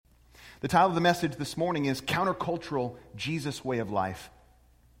The title of the message this morning is Countercultural Jesus Way of Life.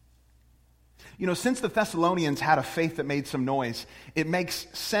 Since the Thessalonians had a faith that made some noise, it makes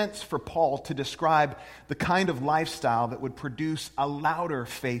sense for Paul to describe the kind of lifestyle that would produce a louder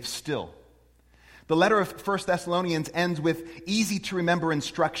faith still. The letter of 1 Thessalonians ends with easy-to-remember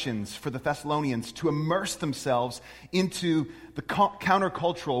instructions for the Thessalonians to immerse themselves into the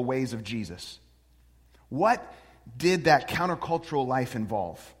countercultural ways of Jesus. What did that countercultural life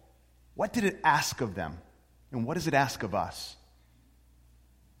involve? What did it ask of them? And what does it ask of us?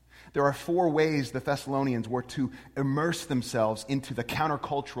 There are 4 ways the Thessalonians were to immerse themselves into the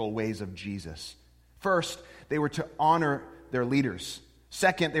countercultural ways of Jesus. First, they were to honor their leaders.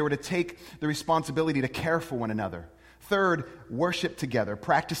 Second, they were to take the responsibility to care for one another. Third, worship together,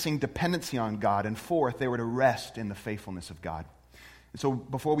 practicing dependency on God. And fourth, they were to rest in the faithfulness of God. And so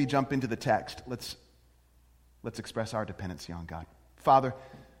before we jump into the text, let's express our dependency on God. Father,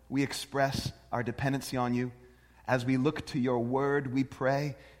 we express our dependency on you. As we look to your word, we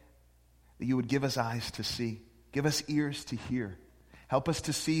pray that you would give us eyes to see, give us ears to hear. Help us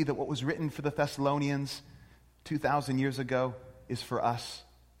to see that what was written for the Thessalonians 2,000 years ago is for us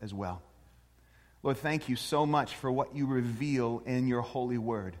as well. Lord, thank you so much for what you reveal in your holy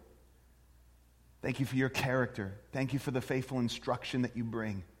word. Thank you for your character. Thank you for the faithful instruction that you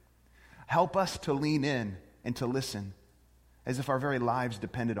bring. Help us to lean in and to listen as if our very lives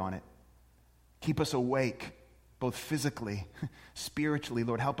depended on it. Keep us awake, both physically, spiritually.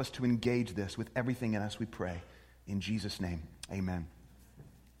 Lord, help us to engage this with everything in us, we pray. In Jesus' name, amen.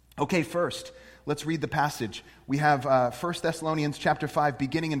 Okay, first, let's read the passage. We have 1 Thessalonians chapter 5,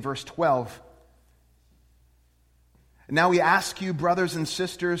 beginning in verse 12. Now we ask you, brothers and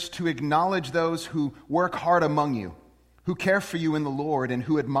sisters, to acknowledge those who work hard among you, who care for you in the Lord, and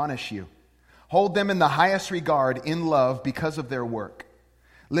who admonish you. Hold them in the highest regard in love because of their work.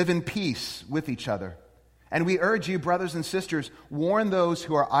 Live in peace with each other. And we urge you, brothers and sisters, warn those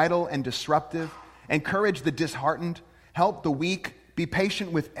who are idle and disruptive, encourage the disheartened, help the weak, be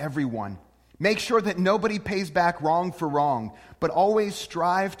patient with everyone. Make sure that nobody pays back wrong for wrong, but always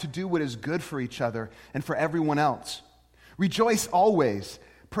strive to do what is good for each other and for everyone else. Rejoice always,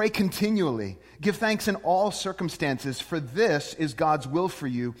 pray continually, give thanks in all circumstances, for this is God's will for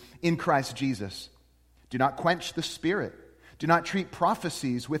you in Christ Jesus. Do not quench the Spirit. Do not treat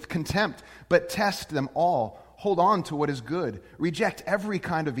prophecies with contempt, but test them all. Hold on to what is good. Reject every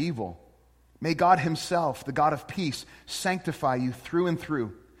kind of evil. May God himself, the God of peace, sanctify you through and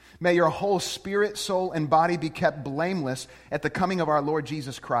through. May your whole spirit, soul, and body be kept blameless at the coming of our Lord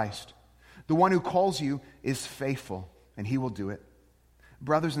Jesus Christ. The one who calls you is faithful, and he will do it.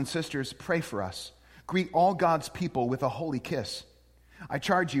 Brothers and sisters, pray for us. Greet all God's people with a holy kiss. I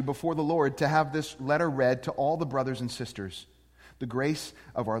charge you before the Lord to have this letter read to all the brothers and sisters. The grace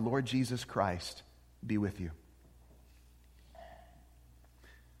of our Lord Jesus Christ be with you.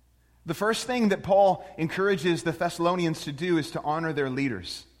 The first thing that Paul encourages the Thessalonians to do is to honor their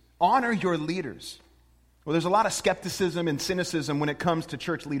leaders. Honor your leaders. Well, there's a lot of skepticism and cynicism when it comes to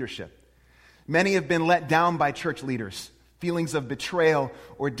church leadership. Many have been let down by church leaders. Feelings of betrayal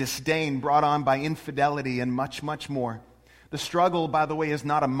or disdain brought on by infidelity and much, much more. The struggle, by the way, is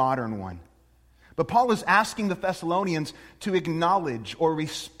not a modern one. But Paul is asking the Thessalonians to acknowledge or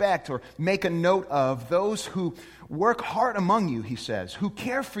respect or make a note of those who work hard among you, he says, who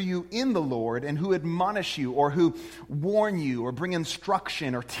care for you in the Lord and who admonish you or who warn you or bring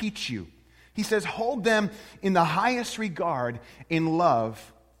instruction or teach you. He says, hold them in the highest regard in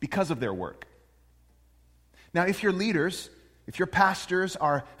love because of their work. Now, if your leaders, if your pastors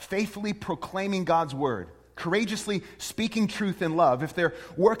are faithfully proclaiming God's word, courageously speaking truth in love, if they're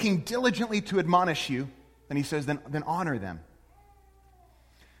working diligently to admonish you, then he says, then honor them.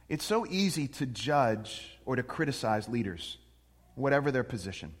 It's so easy to judge or to criticize leaders, whatever their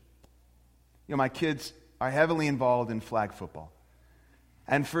position. My kids are heavily involved in flag football.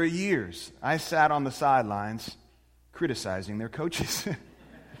 And for years, I sat on the sidelines criticizing their coaches.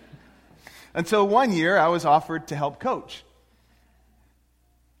 Until one year, I was offered to help coach.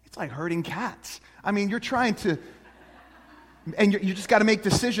 It's like herding cats. I mean, you're trying to, and you just got to make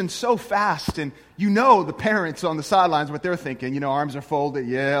decisions so fast, and the parents on the sidelines, what they're thinking, arms are folded,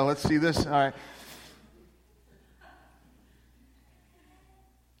 yeah, let's see this, all right.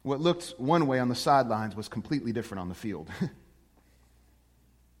 What looked one way on the sidelines was completely different on the field.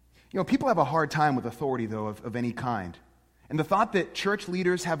 People have a hard time with authority, though, of any kind. And the thought that church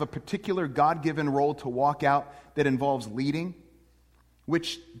leaders have a particular God-given role to walk out that involves leading,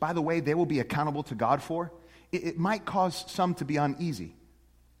 which, by the way, they will be accountable to God for, it might cause some to be uneasy.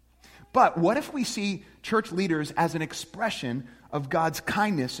 But what if we see church leaders as an expression of God's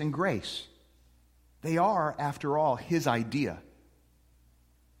kindness and grace? They are, after all, His idea.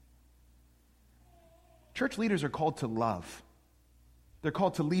 Church leaders are called to love. They're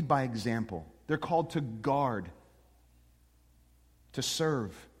called to lead by example. They're called to guard, to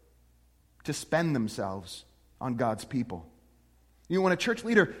serve, to spend themselves on God's people. You know, when a church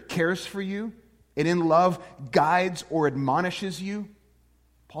leader cares for you and in love guides or admonishes you,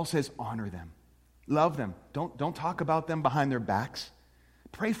 Paul says, honor them. Love them. Don't talk about them behind their backs.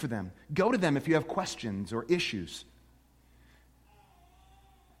 Pray for them. Go to them if you have questions or issues.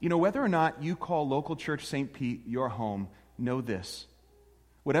 You know, whether or not you call Local Church St. Pete your home, know this.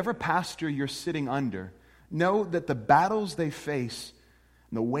 Whatever pastor you're sitting under, know that the battles they face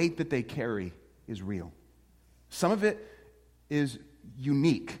and the weight that they carry is real. Some of it is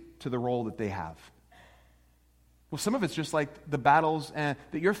unique to the role that they have. Well, some of it's just like the battles that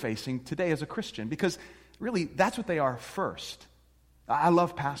you're facing today as a Christian, because really that's what they are first. I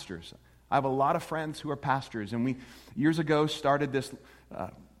love pastors. I have a lot of friends who are pastors, and we years ago started this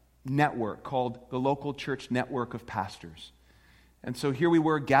network called the Local Church Network of Pastors. And so here we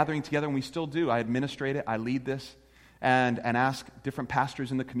were gathering together, and we still do. I administrate it, I lead this, and ask different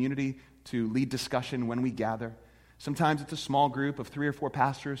pastors in the community to lead discussion when we gather. Sometimes it's a small group of 3 or 4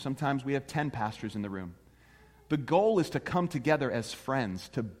 pastors. Sometimes we have 10 pastors in the room. The goal is to come together as friends,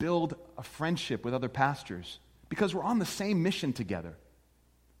 to build a friendship with other pastors, because we're on the same mission together,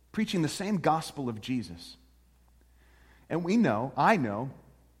 preaching the same gospel of Jesus. And I know,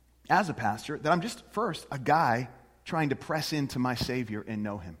 as a pastor, that I'm just first a guy trying to press into my Savior and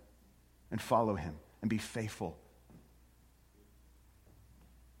know Him and follow Him and be faithful.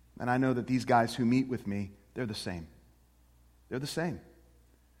 And I know that these guys who meet with me, they're the same. They're the same.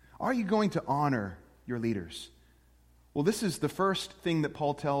 Are you going to honor your leaders? Well, this is the first thing that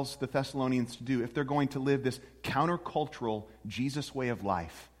Paul tells the Thessalonians to do if they're going to live this countercultural Jesus way of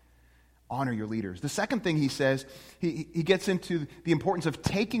life. Honor your leaders. The second thing he says, he gets into the importance of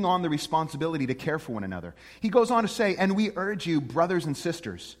taking on the responsibility to care for one another. He goes on to say, and we urge you, brothers and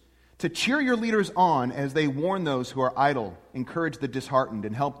sisters, to cheer your leaders on as they warn those who are idle, encourage the disheartened,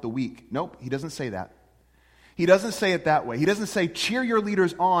 and help the weak. Nope, he doesn't say that. He doesn't say it that way. He doesn't say cheer your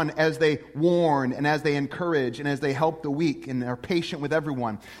leaders on as they warn and as they encourage and as they help the weak and are patient with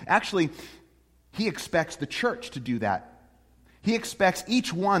everyone. Actually, he expects the church to do that. He expects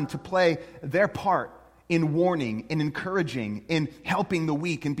each one to play their part in warning, in encouraging, in helping the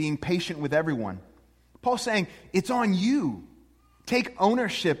weak and being patient with everyone. Paul's saying, it's on you. Take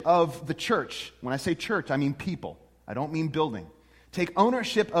ownership of the church. When I say church, I mean people. I don't mean building. Take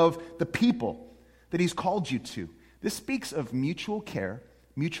ownership of the people that he's called you to. This speaks of mutual care,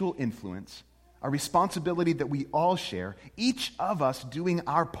 mutual influence, a responsibility that we all share, each of us doing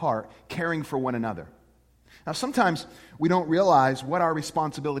our part, caring for one another. Now, sometimes we don't realize what our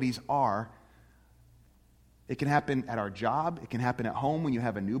responsibilities are. It can happen at our job. It can happen at home when you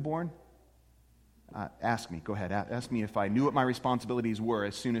have a newborn. Ask me. Go ahead. Ask me if I knew what my responsibilities were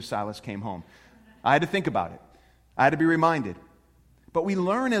as soon as Silas came home. I had to think about it. I had to be reminded. But we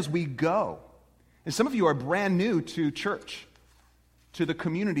learn as we go. And some of you are brand new to church, to the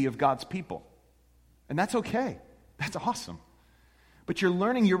community of God's people. And that's okay. That's awesome. But you're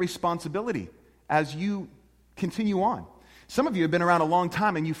learning your responsibility as you continue on. Some of you have been around a long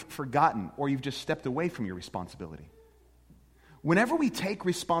time and you've forgotten, or you've just stepped away from your responsibility. Whenever we take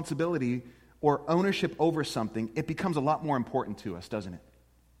responsibility or ownership over something, it becomes a lot more important to us, doesn't it?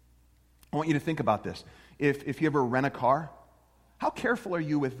 I want you to think about this. If you ever rent a car, how careful are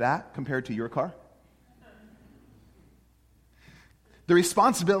you with that compared to your car? The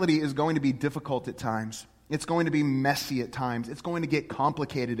responsibility is going to be difficult at times. It's going to be messy at times. It's going to get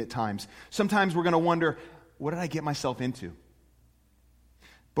complicated at times. Sometimes we're going to wonder, what did I get myself into?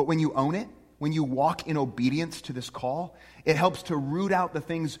 But when you own it, when you walk in obedience to this call, it helps to root out the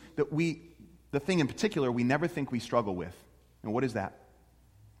things that the thing in particular we never think we struggle with. And what is that?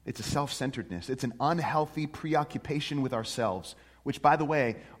 It's a self-centeredness. It's an unhealthy preoccupation with ourselves, which, by the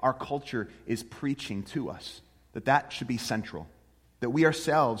way, our culture is preaching to us, that should be central. That we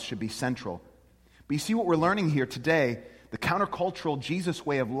ourselves should be central. But you see what we're learning here today, the countercultural Jesus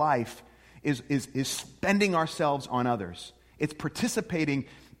way of life is spending ourselves on others. It's participating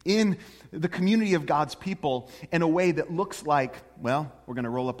in the community of God's people in a way that looks like, well, we're going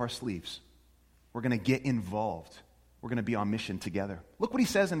to roll up our sleeves. We're going to get involved. We're going to be on mission together. Look what he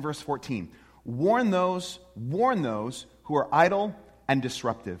says in verse 14. Warn those who are idle and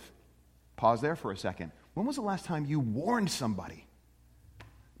disruptive. Pause there for a second. When was the last time you warned somebody?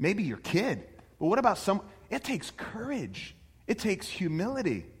 Maybe your kid. But what about it takes courage. It takes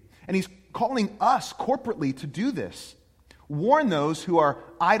humility. And he's calling us corporately to do this. Warn those who are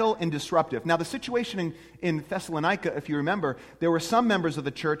idle and disruptive. Now, the situation in Thessalonica, if you remember, there were some members of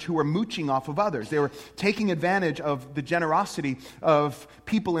the church who were mooching off of others. They were taking advantage of the generosity of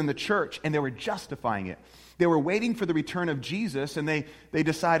people in the church, and they were justifying it. They were waiting for the return of Jesus, and they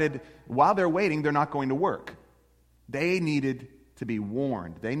decided while they're waiting, they're not going to work. They needed to be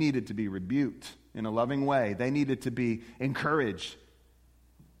warned. They needed to be rebuked in a loving way. They needed to be encouraged.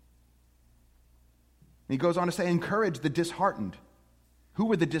 He goes on to say, encourage the disheartened. Who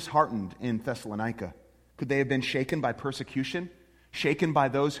were the disheartened in Thessalonica? Could they have been shaken by persecution? Shaken by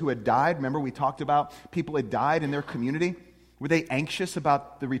those who had died? Remember, we talked about people had died in their community. Were they anxious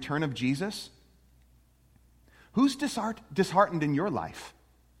about the return of Jesus? Who's disheartened in your life?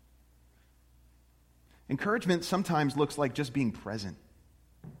 Encouragement sometimes looks like just being present,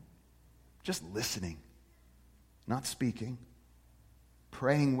 just listening, not speaking,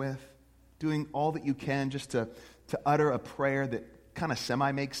 praying with, doing all that you can just to utter a prayer that kind of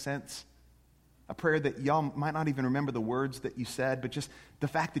semi-makes sense. A prayer that y'all might not even remember the words that you said, but just the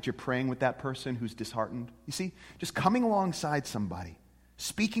fact that you're praying with that person who's disheartened. You see, just coming alongside somebody,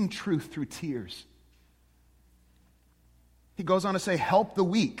 speaking truth through tears. He goes on to say, help the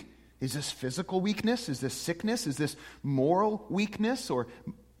weak. Is this physical weakness? Is this sickness? Is this moral weakness or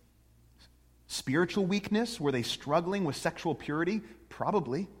spiritual weakness? Were they struggling with sexual purity?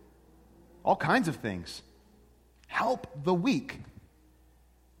 Probably. All kinds of things. Help the weak.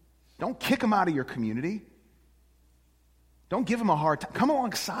 Don't kick them out of your community. Don't give them a hard time. Come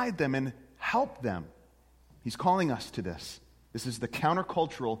alongside them and help them. He's calling us to this. This is the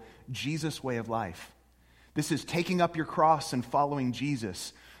countercultural Jesus way of life. This is taking up your cross and following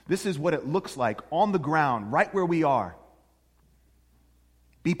Jesus. This is what it looks like on the ground, right where we are.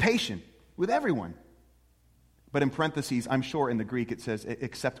 Be patient with everyone. But in parentheses, I'm sure in the Greek it says,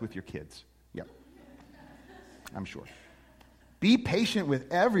 except with your kids. Yep. I'm sure. Be patient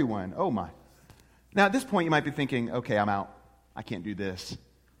with everyone. Oh my. Now at this point you might be thinking, okay, I'm out. I can't do this.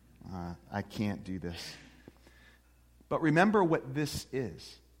 I can't do this. But remember what this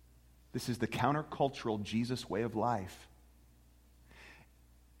is. This is the countercultural Jesus way of life.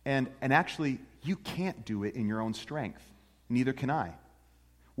 And actually, you can't do it in your own strength. Neither can I.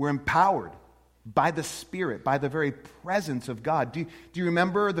 We're empowered by the Spirit, by the very presence of God. Do you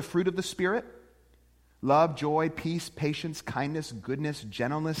remember the fruit of the Spirit? Love, joy, peace, patience, kindness, goodness,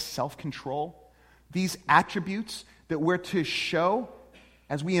 gentleness, self-control. These attributes that we're to show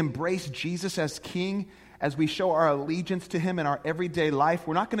as we embrace Jesus as King, as we show our allegiance to Him in our everyday life.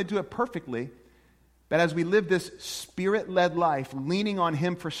 We're not going to do it perfectly, but as we live this Spirit-led life, leaning on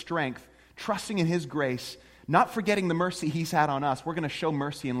Him for strength, trusting in His grace, not forgetting the mercy He's had on us, we're going to show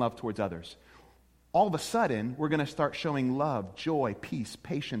mercy and love towards others. All of a sudden, we're going to start showing love, joy, peace,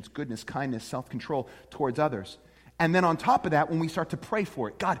 patience, goodness, kindness, self-control towards others. And then on top of that, when we start to pray for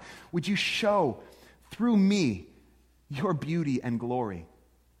it, God, would you show through me your beauty and glory,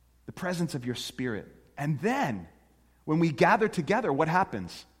 the presence of your Spirit. And then, when we gather together, what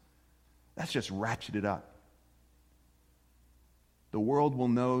happens? That's just ratcheted up. The world will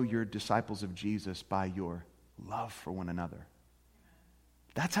know you're disciples of Jesus by your love for one another.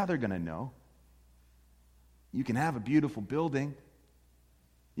 That's how they're going to know. You can have a beautiful building.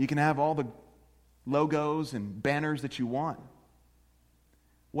 You can have all the logos and banners that you want.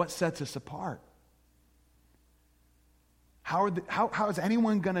 What sets us apart? How is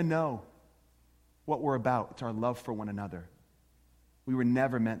anyone going to know what we're about? It's our love for one another. We were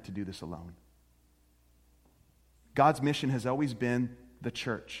never meant to do this alone. God's mission has always been the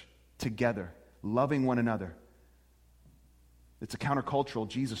church, together, loving one another. It's a countercultural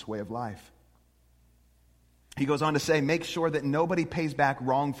Jesus way of life. He goes on to say, make sure that nobody pays back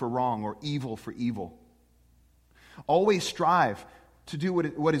wrong for wrong or evil for evil. Always strive to do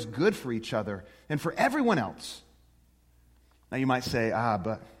what is good for each other and for everyone else. Now you might say,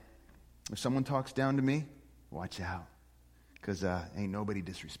 but if someone talks down to me, watch out, because ain't nobody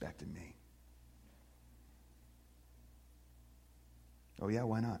disrespecting me. Oh yeah,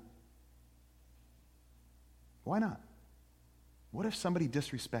 why not? Why not? What if somebody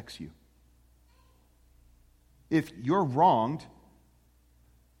disrespects you? If you're wronged,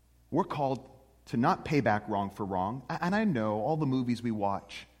 we're called to not pay back wrong for wrong. And I know all the movies we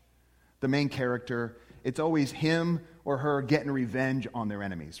watch, the main character, it's always him or her getting revenge on their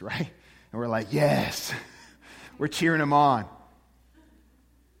enemies, right? And we're like, yes, we're cheering them on.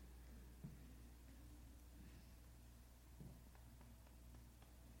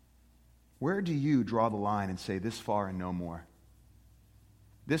 Where do you draw the line and say this far and no more?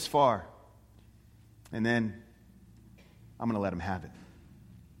 This far, and then I'm going to let them have it.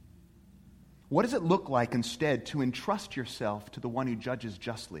 What does it look like instead to entrust yourself to the one who judges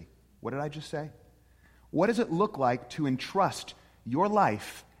justly? What did I just say? What does it look like to entrust your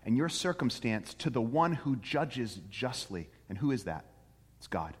life and your circumstance to the one who judges justly? And who is that? It's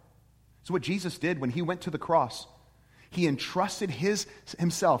God. It's what Jesus did when he went to the cross. He entrusted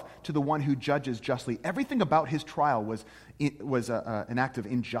himself to the one who judges justly. Everything about his trial was an act of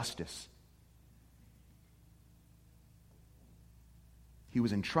injustice. He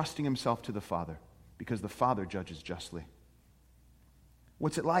was entrusting himself to the Father because the Father judges justly.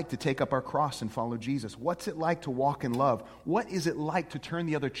 What's it like to take up our cross and follow Jesus? What's it like to walk in love? What is it like to turn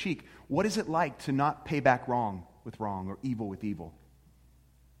the other cheek? What is it like to not pay back wrong with wrong or evil with evil?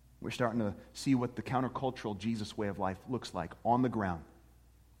 We're starting to see what the countercultural Jesus way of life looks like on the ground.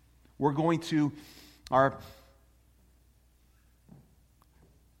 We're going to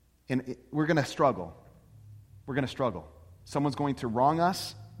struggle. We're going to struggle. Someone's going to wrong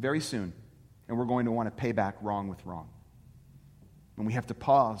us very soon, and we're going to want to pay back wrong with wrong. And we have to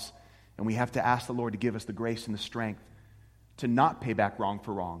pause, and we have to ask the Lord to give us the grace and the strength to not pay back wrong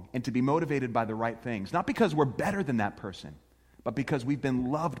for wrong, and to be motivated by the right things. Not because we're better than that person, but because we've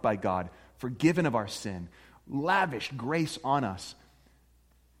been loved by God, forgiven of our sin, lavished grace on us.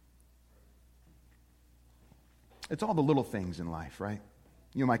 It's all the little things in life, right?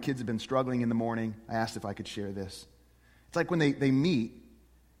 You know, my kids have been struggling in the morning. I asked if I could share this. It's like when they meet,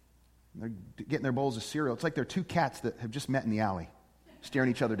 they're getting their bowls of cereal. It's like they're two cats that have just met in the alley,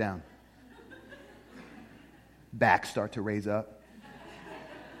 staring each other down. Backs start to raise up.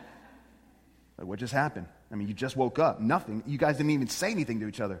 Like, what just happened? I mean, you just woke up. Nothing. You guys didn't even say anything to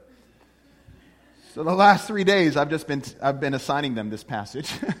each other. So the last 3 days, I've been assigning them this passage.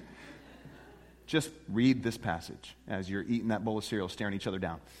 Just read this passage as you're eating that bowl of cereal, staring each other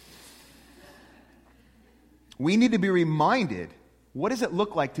down. We need to be reminded, what does it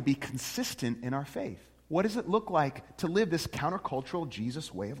look like to be consistent in our faith? What does it look like to live this countercultural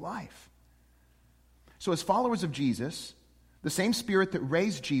Jesus way of life? So as followers of Jesus, the same Spirit that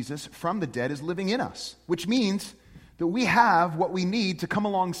raised Jesus from the dead is living in us, which means that we have what we need to come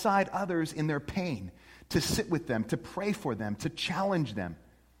alongside others in their pain, to sit with them, to pray for them, to challenge them.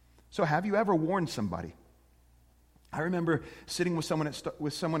 So have you ever warned somebody? I remember sitting with someone at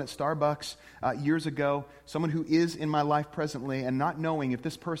Starbucks years ago, someone who is in my life presently, and not knowing if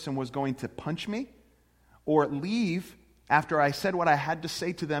this person was going to punch me or leave after I said what I had to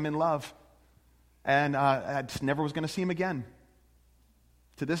say to them in love. And I just never was going to see him again.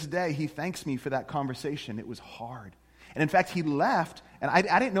 To this day, he thanks me for that conversation. It was hard. And in fact, he left, and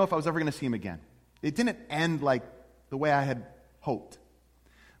I didn't know if I was ever going to see him again. It didn't end like the way I had hoped.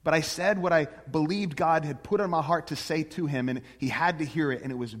 But I said what I believed God had put on my heart to say to him, and he had to hear it,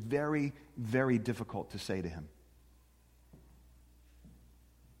 and it was very, very difficult to say to him.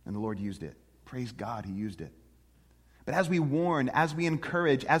 And the Lord used it. Praise God, he used it. But as we warn, as we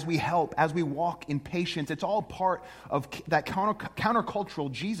encourage, as we help, as we walk in patience, it's all part of that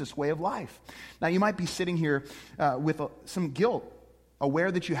countercultural Jesus way of life. Now, you might be sitting here with some guilt,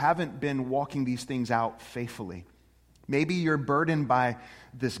 aware that you haven't been walking these things out faithfully. Maybe you're burdened by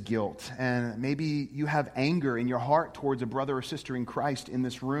this guilt, and maybe you have anger in your heart towards a brother or sister in Christ in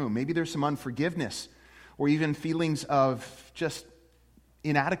this room. Maybe there's some unforgiveness, or even feelings of just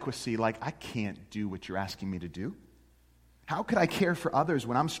inadequacy, like, I can't do what you're asking me to do. How could I care for others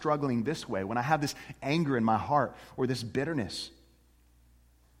when I'm struggling this way, when I have this anger in my heart or this bitterness?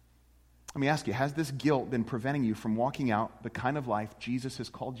 Let me ask you, has this guilt been preventing you from walking out the kind of life Jesus has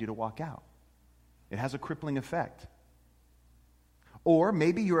called you to walk out? It has a crippling effect. Or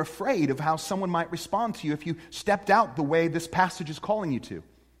maybe you're afraid of how someone might respond to you if you stepped out the way this passage is calling you to.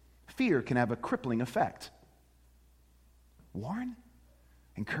 Fear can have a crippling effect. Warn,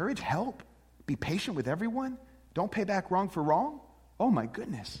 encourage, help, be patient with everyone. Don't pay back wrong for wrong? Oh my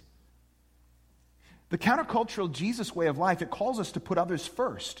goodness. The countercultural Jesus way of life, it calls us to put others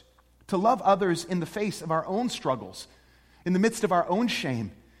first, to love others in the face of our own struggles, in the midst of our own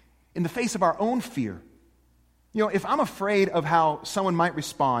shame, in the face of our own fear. You know, if I'm afraid of how someone might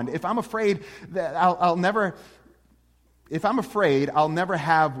respond, if I'm afraid that I'll never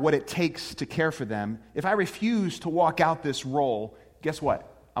have what it takes to care for them, if I refuse to walk out this role, guess what?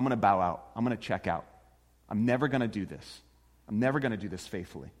 I'm going to bow out. I'm going to check out. I'm never going to do this. I'm never going to do this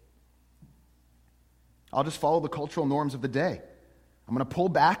faithfully. I'll just follow the cultural norms of the day. I'm going to pull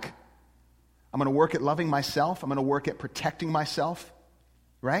back. I'm going to work at loving myself. I'm going to work at protecting myself,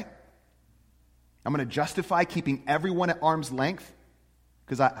 right? I'm going to justify keeping everyone at arm's length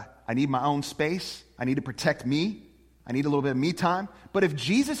because I need my own space. I need to protect me. I need a little bit of me time. But if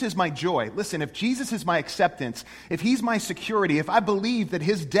Jesus is my joy, listen, if Jesus is my acceptance, if he's my security, if I believe that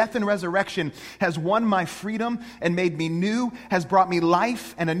his death and resurrection has won my freedom and made me new, has brought me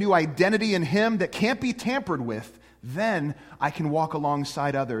life and a new identity in him that can't be tampered with, then I can walk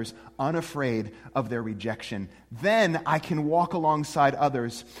alongside others unafraid of their rejection. Then I can walk alongside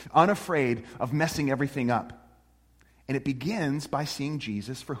others unafraid of messing everything up. And it begins by seeing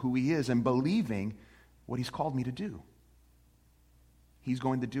Jesus for who he is and believing what he's called me to do. He's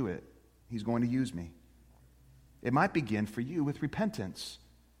going to do it. He's going to use me. It might begin for you with repentance,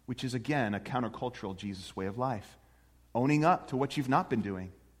 which is, again, a countercultural Jesus way of life. Owning up to what you've not been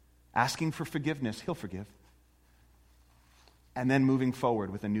doing. Asking for forgiveness. He'll forgive. And then moving forward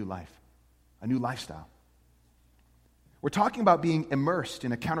with a new life. A new lifestyle. We're talking about being immersed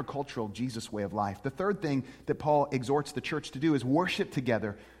in a countercultural Jesus way of life. The third thing that Paul exhorts the church to do is worship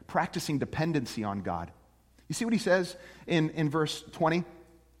together, practicing dependency on God. You see what he says in verse 20?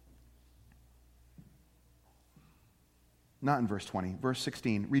 Not in verse 20, verse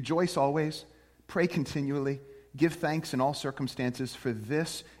 16. Rejoice always, pray continually, give thanks in all circumstances, for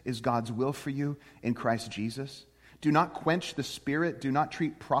this is God's will for you in Christ Jesus. Do not quench the Spirit, do not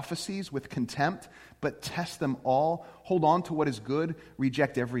treat prophecies with contempt, but test them all. Hold on to what is good,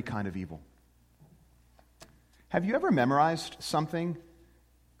 reject every kind of evil. Have you ever memorized something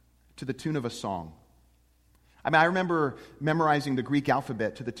to the tune of a song? I remember memorizing the Greek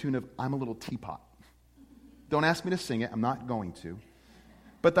alphabet to the tune of I'm a Little Teapot. Don't ask me to sing it. I'm not going to.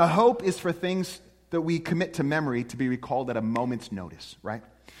 But the hope is for things that we commit to memory to be recalled at a moment's notice, right?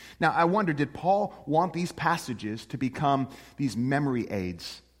 Now, I wonder, did Paul want these passages to become these memory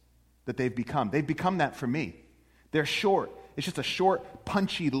aids that they've become? They've become that for me. They're short. It's just a short,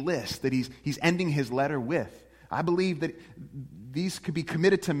 punchy list that he's ending his letter with. I believe that these could be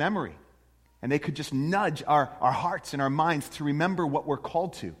committed to memory. And they could just nudge our hearts and our minds to remember what we're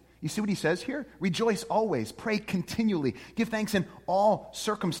called to. You see what he says here? Rejoice always, pray continually, give thanks in all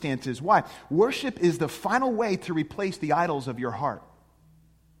circumstances. Why? Worship is the final way to replace the idols of your heart.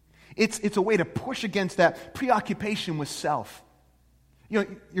 It's a way to push against that preoccupation with self. You know,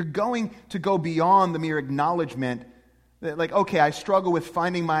 you're going to go beyond the mere acknowledgement that, like, okay, I struggle with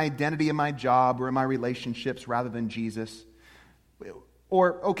finding my identity in my job or in my relationships rather than Jesus.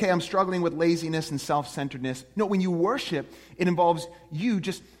 Or, okay, I'm struggling with laziness and self-centeredness. No, when you worship, it involves you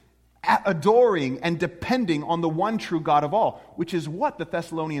just adoring and depending on the one true God of all, which is what the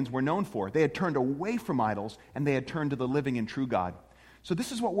Thessalonians were known for. They had turned away from idols, and they had turned to the living and true God. So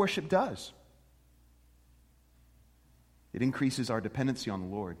this is what worship does. It increases our dependency on the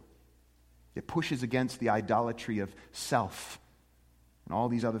Lord. It pushes against the idolatry of self and all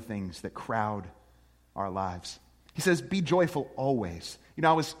these other things that crowd our lives. He says, be joyful always. You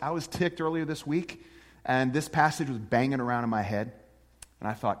know, I was ticked earlier this week, and this passage was banging around in my head, and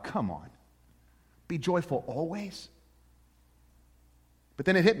I thought, come on, be joyful always? But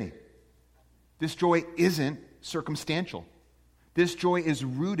then it hit me. This joy isn't circumstantial. This joy is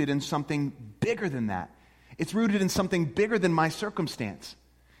rooted in something bigger than that. It's rooted in something bigger than my circumstance.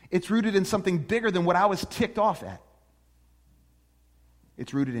 It's rooted in something bigger than what I was ticked off at.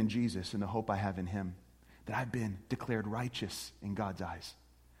 It's rooted in Jesus and the hope I have in him. That I've been declared righteous in God's eyes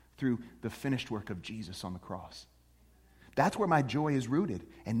through the finished work of Jesus on the cross. That's where my joy is rooted,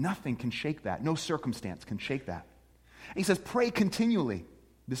 and nothing can shake that. No circumstance can shake that. And he says, pray continually.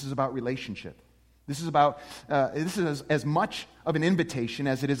 This is about relationship. This is as much of an invitation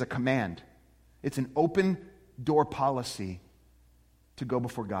as it is a command. It's an open door policy to go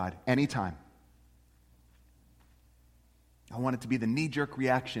before God anytime. I want it to be the knee-jerk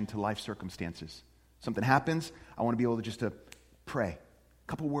reaction to life circumstances. Something happens, I want to be able to just to pray. A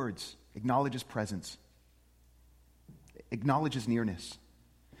couple words. Acknowledge his presence. Acknowledge his nearness.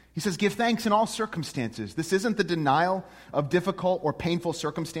 He says, give thanks in all circumstances. This isn't the denial of difficult or painful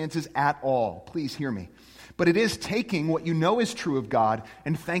circumstances at all. Please hear me. But it is taking what you know is true of God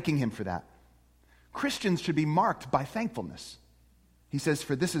and thanking him for that. Christians should be marked by thankfulness. He says,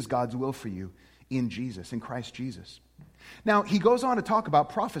 for this is God's will for you in Jesus, in Christ Jesus. Now, he goes on to talk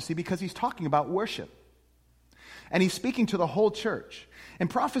about prophecy because he's talking about worship. And he's speaking to the whole church. And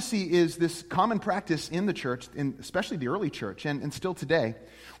prophecy is this common practice in the church, especially the early church, and still today,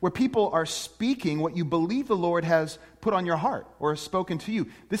 where people are speaking what you believe the Lord has put on your heart or has spoken to you.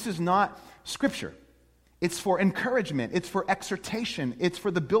 This is not Scripture. It's for encouragement. It's for exhortation. It's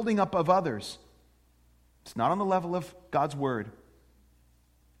for the building up of others. It's not on the level of God's Word.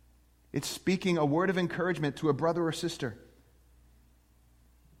 It's speaking a word of encouragement to a brother or sister.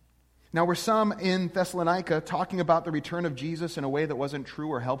 Now, were some in Thessalonica talking about the return of Jesus in a way that wasn't true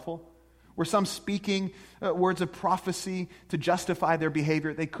or helpful? Were some speaking words of prophecy to justify their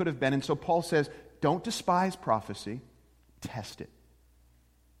behavior? They could have been. And so Paul says, don't despise prophecy. Test it.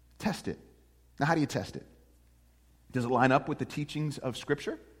 Test it. Now, how do you test it? Does it line up with the teachings of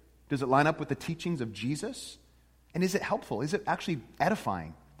Scripture? Does it line up with the teachings of Jesus? And is it helpful? Is it actually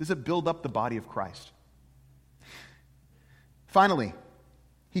edifying? Does it build up the body of Christ? Finally,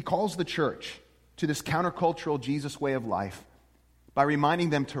 he calls the church to this countercultural Jesus way of life by reminding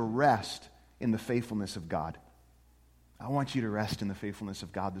them to rest in the faithfulness of God. I want you to rest in the faithfulness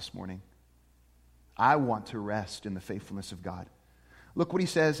of God this morning. I want to rest in the faithfulness of God. Look what he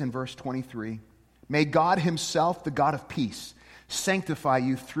says in verse 23. May God himself, the God of peace, sanctify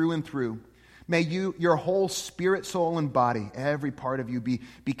you through and through. May your whole spirit, soul, and body, every part of you, be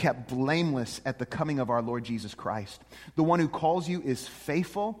kept blameless at the coming of our Lord Jesus Christ. The one who calls you is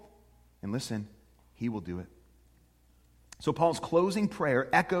faithful, and listen, he will do it. So Paul's closing prayer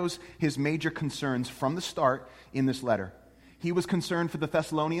echoes his major concerns from the start in this letter. He was concerned for the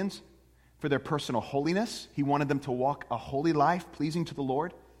Thessalonians, for their personal holiness. He wanted them to walk a holy life, pleasing to the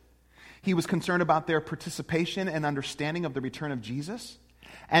Lord. He was concerned about their participation and understanding of the return of Jesus.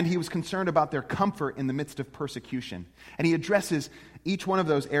 And he was concerned about their comfort in the midst of persecution. And he addresses each one of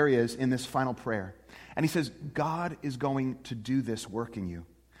those areas in this final prayer. And he says, God is going to do this work in you.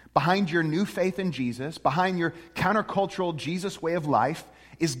 Behind your new faith in Jesus, behind your countercultural Jesus way of life,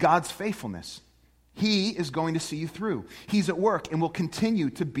 is God's faithfulness. He is going to see you through. He's at work and will continue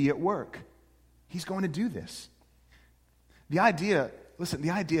to be at work. He's going to do this. The idea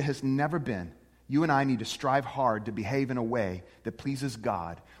has never been you and I need to strive hard to behave in a way that pleases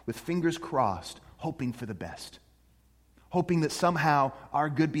God, with fingers crossed, hoping for the best. Hoping that somehow our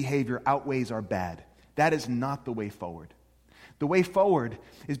good behavior outweighs our bad. That is not the way forward. The way forward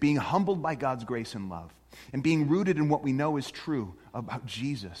is being humbled by God's grace and love, and being rooted in what we know is true about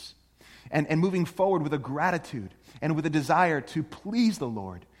Jesus, and moving forward with a gratitude and with a desire to please the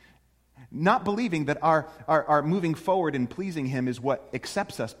Lord. Not believing that our moving forward and pleasing Him is what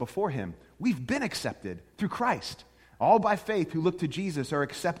accepts us before Him. We've been accepted through Christ. All by faith who look to Jesus are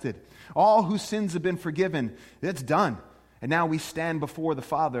accepted. All whose sins have been forgiven, it's done. And now we stand before the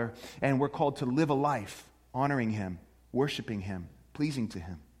Father and we're called to live a life honoring Him, worshiping Him, pleasing to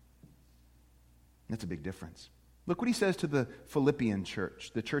Him. That's a big difference. Look what he says to the Philippian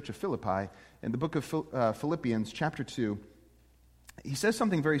church, the church of Philippi, in the book of Philippians chapter 2. He says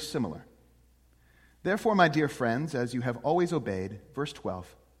something very similar. Therefore, my dear friends, as you have always obeyed, verse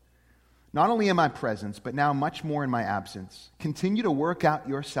 12, not only in my presence, but now much more in my absence, continue to work out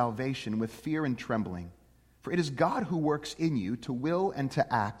your salvation with fear and trembling. For it is God who works in you to will and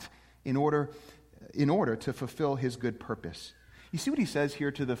to act in order to fulfill His good purpose. You see what he says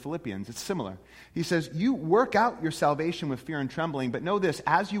here to the Philippians? It's similar. He says, you work out your salvation with fear and trembling, but know this,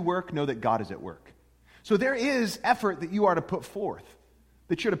 as you work, know that God is at work. So there is effort that you are to put forth,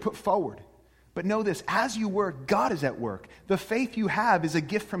 that you're to put forward. But know this, as you work, God is at work. The faith you have is a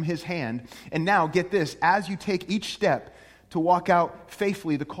gift from His hand. And now, get this, as you take each step to walk out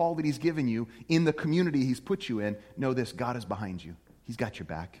faithfully the call that He's given you in the community He's put you in, know this, God is behind you. He's got your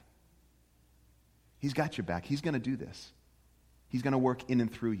back. He's got your back. He's going to do this. He's going to work in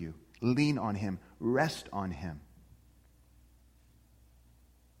and through you. Lean on Him. Rest on Him.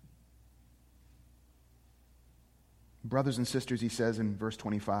 Brothers and sisters, he says in verse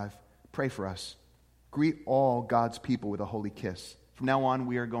 25, pray for us. Greet all God's people with a holy kiss. From now on,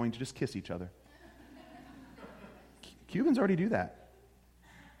 we are going to just kiss each other. Cubans already do that.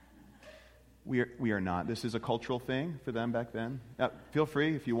 We are not. This is a cultural thing for them back then. Feel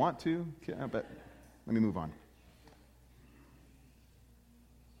free if you want to, but let me move on.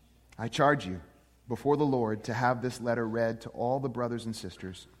 I charge you before the Lord to have this letter read to all the brothers and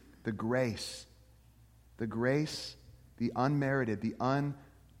sisters. The grace, the unmerited, the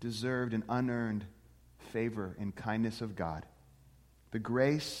undeserved and unearned favor and kindness of God. The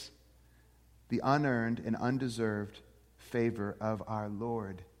grace, the unearned and undeserved favor of our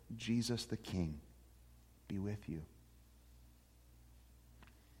Lord Jesus the King be with you.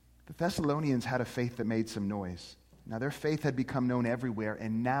 The Thessalonians had a faith that made some noise. Now, their faith had become known everywhere,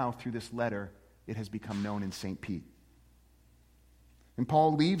 and now, through this letter, it has become known in St. Pete. And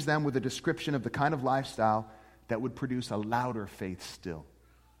Paul leaves them with a description of the kind of lifestyle that would produce a louder faith still.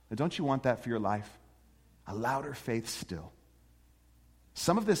 Now, don't you want that for your life? A louder faith still.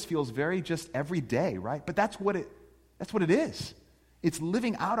 Some of this feels very just everyday, right? But that's what it is. It's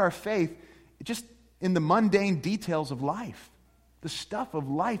living out our faith just in the mundane details of life, the stuff of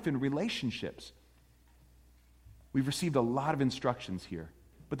life and relationships. We've received a lot of instructions here,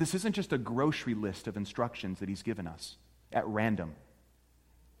 but this isn't just a grocery list of instructions that he's given us at random.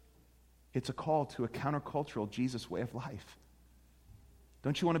 It's a call to a countercultural Jesus way of life.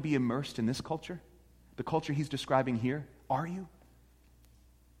 Don't you want to be immersed in this culture? The culture he's describing here? Are you?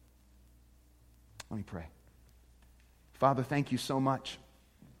 Let me pray. Father, thank you so much.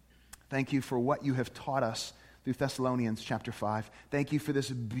 Thank you for what you have taught us through Thessalonians chapter 5. Thank you for this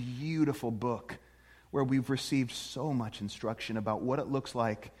beautiful book where we've received so much instruction about what it looks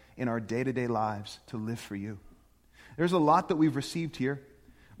like in our day-to-day lives to live for you. There's a lot that we've received here.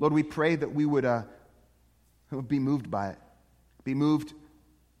 Lord, we pray that we would be moved by it, be moved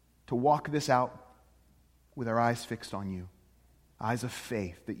to walk this out with our eyes fixed on you, eyes of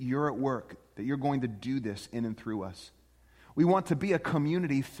faith, that you're at work, that you're going to do this in and through us. We want to be a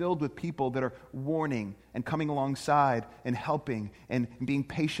community filled with people that are warning and coming alongside and helping and being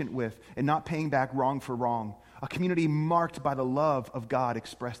patient with and not paying back wrong for wrong. A community marked by the love of God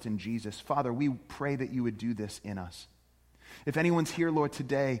expressed in Jesus. Father, we pray that you would do this in us. If anyone's here, Lord,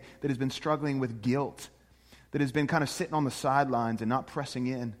 today that has been struggling with guilt, that has been kind of sitting on the sidelines and not pressing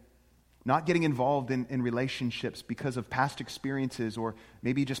in, not getting involved in relationships because of past experiences or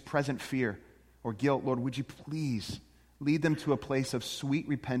maybe just present fear or guilt, Lord, would you please lead them to a place of sweet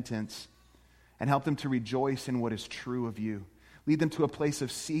repentance and help them to rejoice in what is true of you. Lead them to a place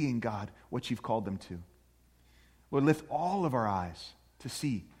of seeing, God, what you've called them to. Lord, lift all of our eyes to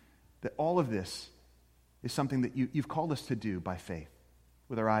see that all of this is something that you've called us to do by faith,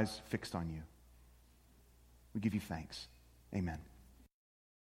 with our eyes fixed on you. We give you thanks. Amen.